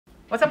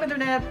What's up,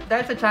 Internet?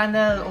 Dahil sa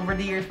channel, over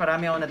the years,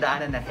 marami akong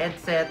nadaanan na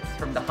headsets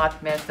from the hot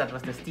mess that was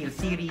the Steel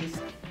series.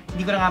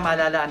 Hindi ko na nga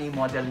maalala ano yung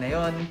model na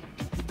yun.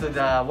 To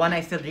the one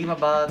I still dream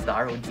about, the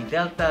ROG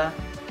Delta.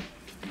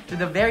 To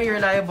the very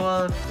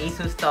reliable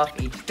Asus TUF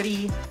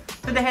H3.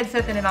 To the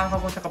headset na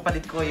ninakaw ko sa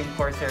kapalit ko, yung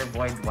Corsair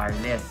Void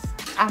Wireless.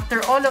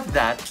 After all of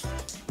that,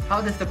 how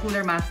does the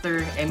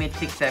CoolerMaster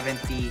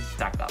MH670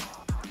 stack up?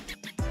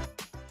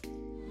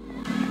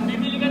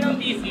 Bibili ka ng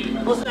PC,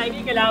 most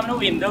likely kailangan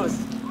ng Windows.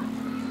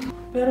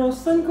 Pero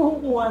saan ka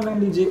kukuha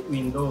ng legit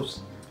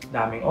Windows?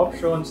 Daming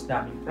options,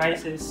 daming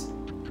prices.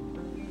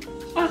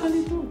 Saka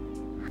nito.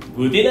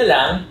 Buti na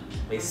lang,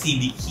 may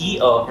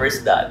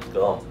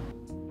cdkeyoffers.com.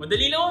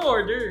 Madali lang ang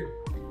order.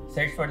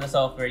 Search for the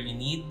software you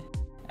need,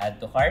 add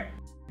to cart,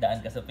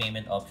 daan ka sa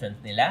payment options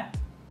nila.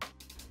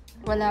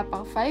 Wala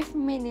pang 5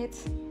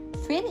 minutes,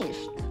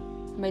 finished!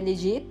 May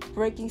legit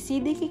working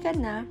CDK ka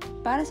na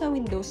para sa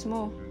Windows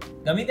mo.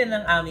 Gamitin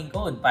lang aming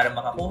code para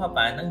makakuha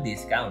pa ng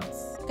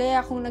discounts.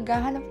 Kaya kung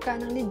naghahanap ka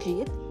ng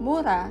legit,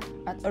 mura,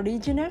 at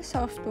original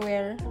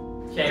software,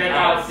 Check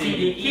out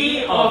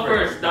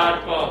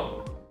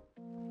cdkeyoffers.com.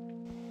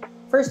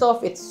 First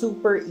off, it's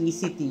super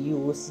easy to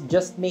use.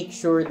 Just make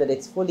sure that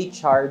it's fully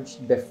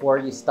charged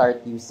before you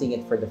start using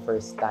it for the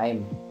first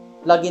time.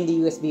 Plug in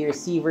the USB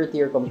receiver to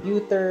your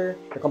computer.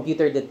 The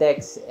computer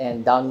detects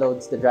and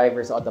downloads the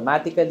drivers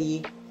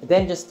automatically.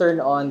 Then just turn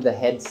on the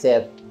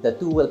headset. The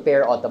two will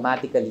pair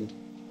automatically.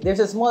 There's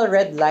a small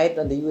red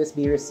light on the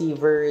USB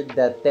receiver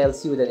that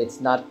tells you that it's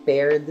not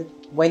paired.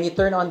 When you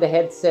turn on the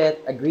headset,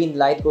 a green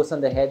light goes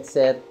on the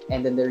headset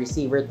and then the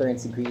receiver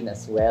turns green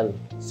as well.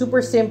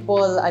 Super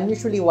simple. I'm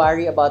usually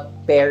worried about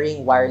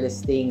pairing wireless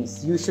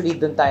things. Usually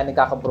dun tayo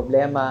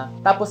nagkakaproblema.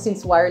 Tapos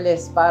since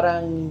wireless,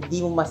 parang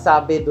di mo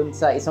masabi dun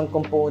sa isang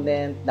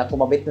component na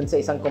kumabit dun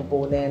sa isang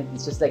component.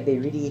 It's just like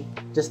they really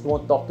just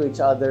won't talk to each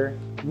other.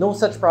 No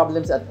such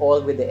problems at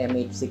all with the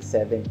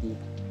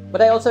MH670. What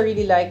I also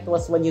really liked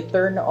was when you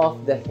turn off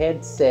the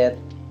headset,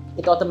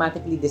 it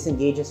automatically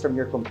disengages from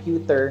your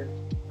computer.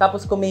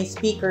 Tapos kung may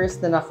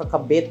speakers na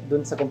nakakabit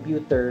dun sa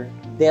computer,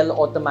 they'll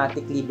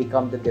automatically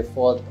become the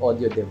default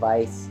audio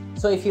device.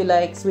 So if you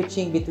like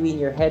switching between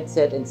your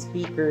headset and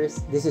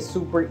speakers, this is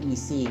super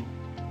easy.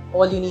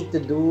 All you need to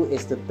do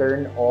is to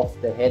turn off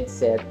the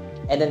headset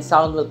and then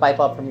sound will pipe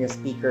up from your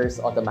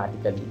speakers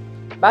automatically.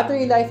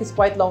 Battery life is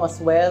quite long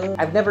as well.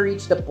 I've never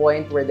reached the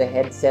point where the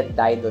headset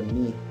died on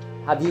me.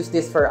 I've used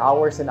this for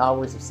hours and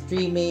hours of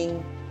streaming,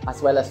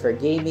 as well as for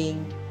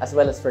gaming, as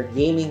well as for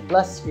gaming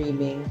plus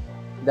streaming.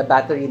 The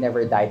battery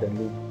never died on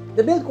me.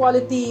 The build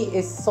quality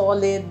is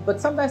solid, but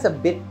sometimes a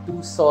bit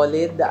too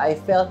solid. I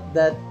felt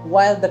that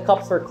while the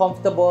cups were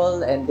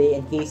comfortable and they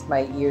encased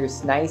my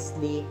ears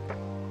nicely,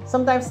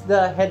 sometimes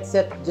the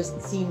headset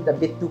just seemed a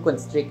bit too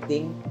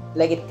constricting.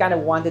 Like it kind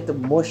of wanted to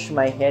mush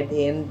my head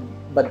in,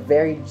 but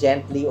very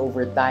gently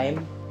over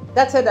time.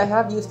 That said, I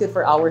have used it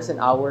for hours and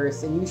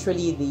hours, and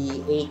usually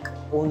the ache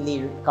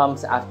only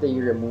comes after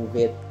you remove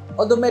it.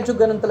 Although medyo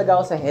ganun talaga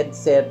ako sa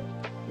headset,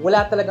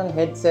 wala talagang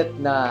headset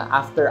na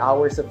after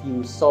hours of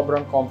use,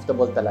 sobrang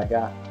comfortable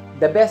talaga.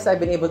 The best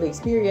I've been able to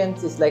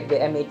experience is like the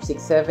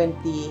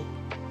MH670,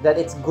 that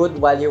it's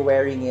good while you're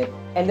wearing it,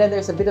 and then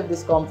there's a bit of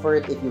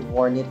discomfort if you've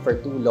worn it for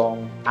too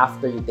long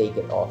after you take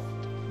it off.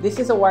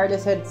 This is a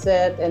wireless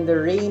headset, and the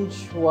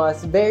range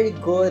was very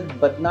good,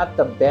 but not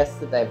the best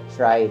that I've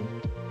tried.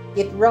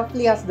 It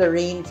roughly has the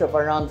range of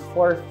around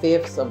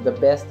 4/5 of the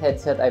best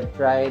headset I've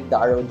tried, the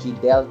ROG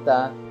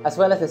Delta, as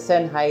well as the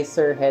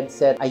Sennheiser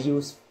headset I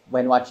use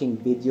when watching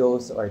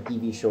videos or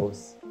TV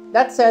shows.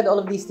 That said,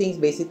 all of these things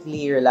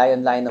basically rely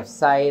on line of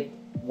sight.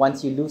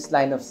 Once you lose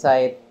line of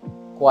sight,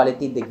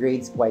 quality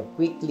degrades quite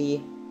quickly.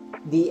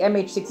 The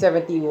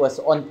MH670 was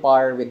on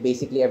par with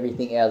basically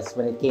everything else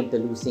when it came to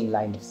losing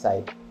line of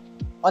sight.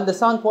 On the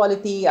sound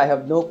quality, I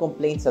have no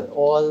complaints at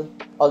all.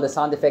 All the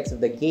sound effects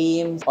of the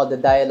games, all the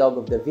dialogue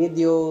of the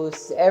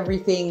videos,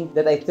 everything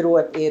that I threw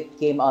at it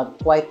came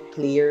out quite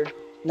clear.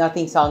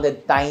 Nothing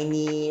sounded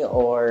tiny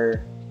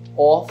or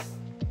off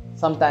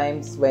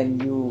sometimes when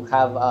you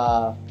have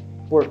a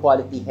poor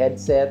quality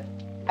headset.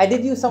 I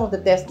did use some of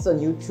the tests on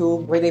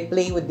YouTube where they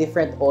play with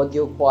different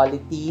audio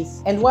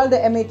qualities. And while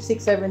the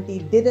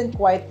MH670 didn't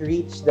quite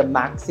reach the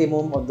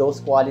maximum of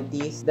those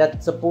qualities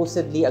that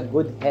supposedly a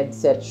good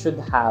headset should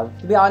have,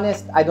 to be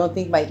honest, I don't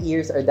think my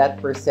ears are that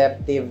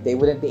perceptive. They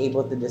wouldn't be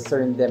able to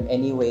discern them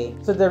anyway.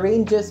 So the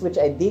ranges which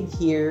I did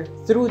hear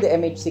through the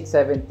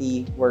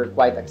MH670 were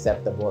quite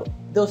acceptable.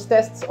 Those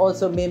tests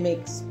also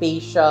mimic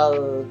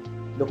spatial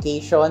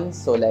locations,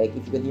 so like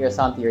if you can hear a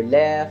sound to your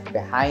left,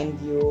 behind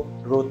you,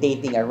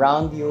 rotating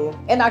around you.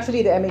 And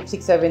actually the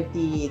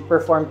MH670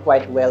 performed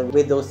quite well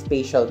with those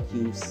spatial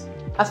cues.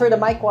 As for the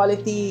mic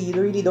quality, you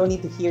really don't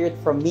need to hear it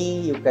from me.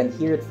 You can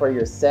hear it for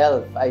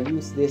yourself. I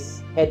use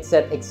this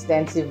headset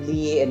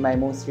extensively in my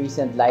most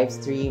recent live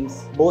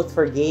streams, both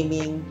for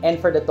gaming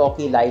and for the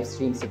talkie live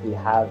streams that we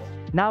have.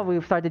 Now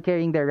we've started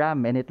carrying the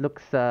RAM and it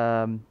looks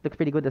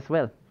pretty good as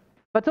well.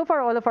 But so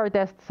far, all of our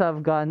tests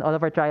have gone, all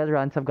of our trial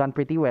runs have gone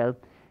pretty well.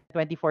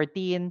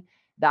 2014,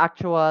 the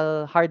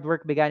actual hard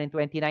work began in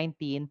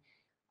 2019,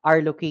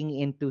 are looking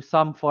into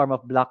some form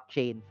of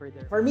blockchain.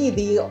 For me,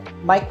 the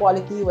mic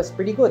quality was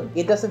pretty good.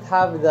 It doesn't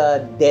have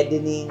the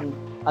deadening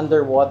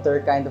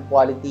underwater kind of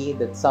quality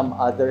that some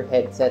other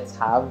headsets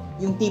have.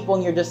 Yung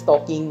tipong you're just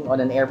talking on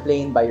an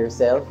airplane by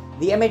yourself.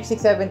 The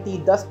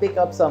MH670 does pick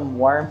up some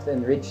warmth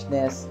and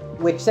richness,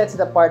 which sets it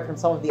apart from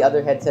some of the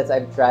other headsets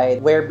I've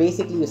tried, where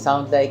basically you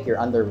sound like you're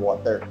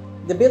underwater.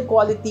 The build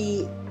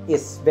quality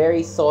is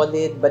very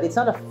solid, but it's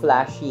not a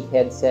flashy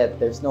headset.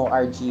 There's no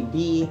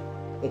RGB.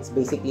 It's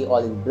basically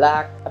all in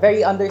black. A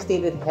very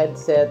understated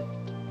headset,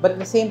 but at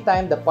the same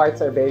time, the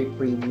parts are very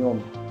premium.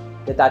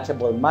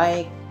 Detachable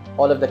mic,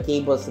 all of the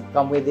cables that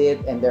come with it,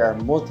 and there are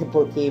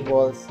multiple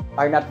cables,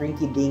 are not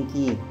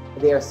rinky-dinky.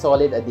 They are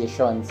solid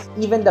additions.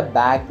 Even the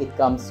bag it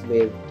comes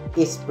with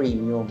is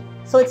premium.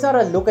 So it's not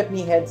a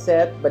look-at-me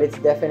headset, but it's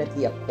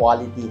definitely a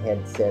quality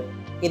headset.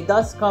 It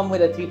does come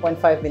with a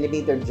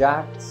 3.5mm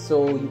jack,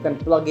 so you can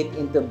plug it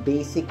into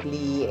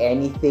basically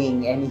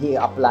anything. Any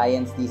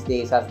appliance these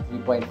days has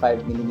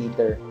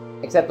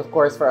 3.5mm, except of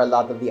course for a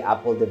lot of the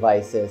Apple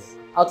devices.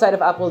 Outside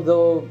of Apple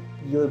though,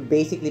 you'll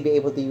basically be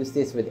able to use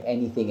this with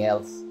anything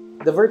else.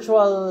 The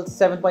virtual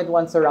 7.1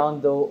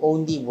 surround though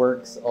only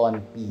works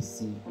on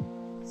PC.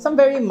 Some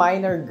very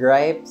minor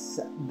gripes.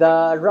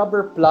 The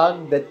rubber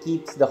plug that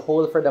keeps the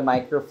hole for the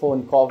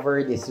microphone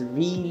covered is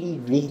really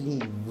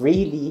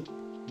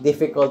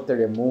difficult to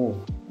remove.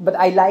 But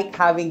I like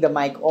having the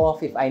mic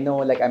off if I know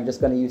like I'm just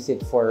gonna use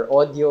it for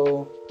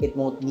audio. It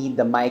won't need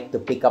the mic to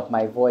pick up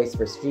my voice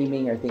for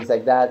streaming or things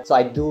like that. So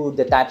I do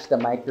detach the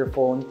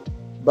microphone,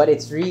 but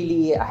it's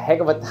really a heck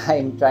of a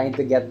time trying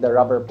to get the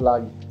rubber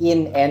plug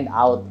in and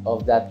out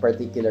of that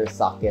particular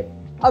socket.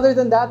 Other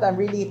than that, I'm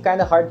really kind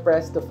of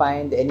hard-pressed to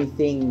find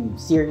anything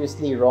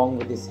seriously wrong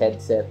with this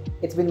headset.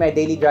 It's been my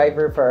daily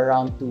driver for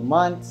around 2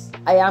 months.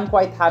 I am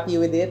quite happy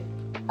with it.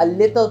 A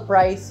little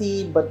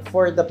pricey, but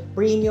for the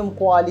premium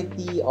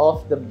quality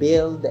of the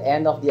build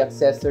and of the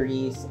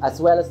accessories, as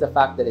well as the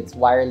fact that it's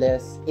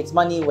wireless, it's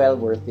money well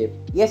worth it.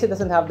 Yes, it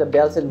doesn't have the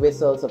bells and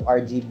whistles of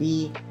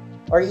RGB,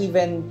 or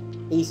even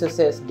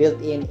Asus's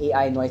built-in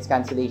AI noise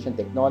cancellation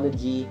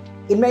technology.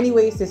 In many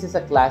ways, this is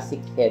a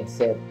classic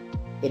headset.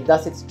 It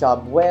does its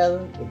job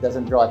well, it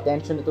doesn't draw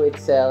attention to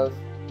itself,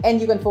 and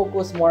you can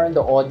focus more on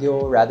the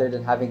audio rather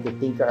than having to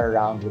tinker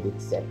around with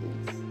its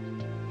settings.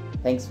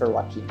 Thanks for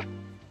watching.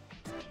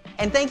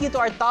 And thank you to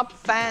our top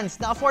fans.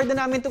 Na-afford na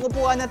namin itong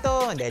upuan na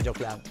to. Hindi,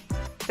 joke lang.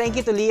 Thank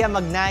you to Leah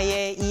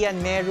Magnaye,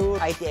 Ian Meru,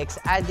 ITX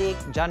Addict,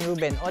 John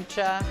Ruben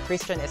Ocha,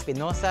 Christian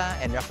Espinosa,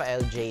 and Rafael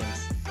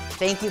James.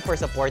 Thank you for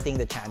supporting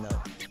the channel.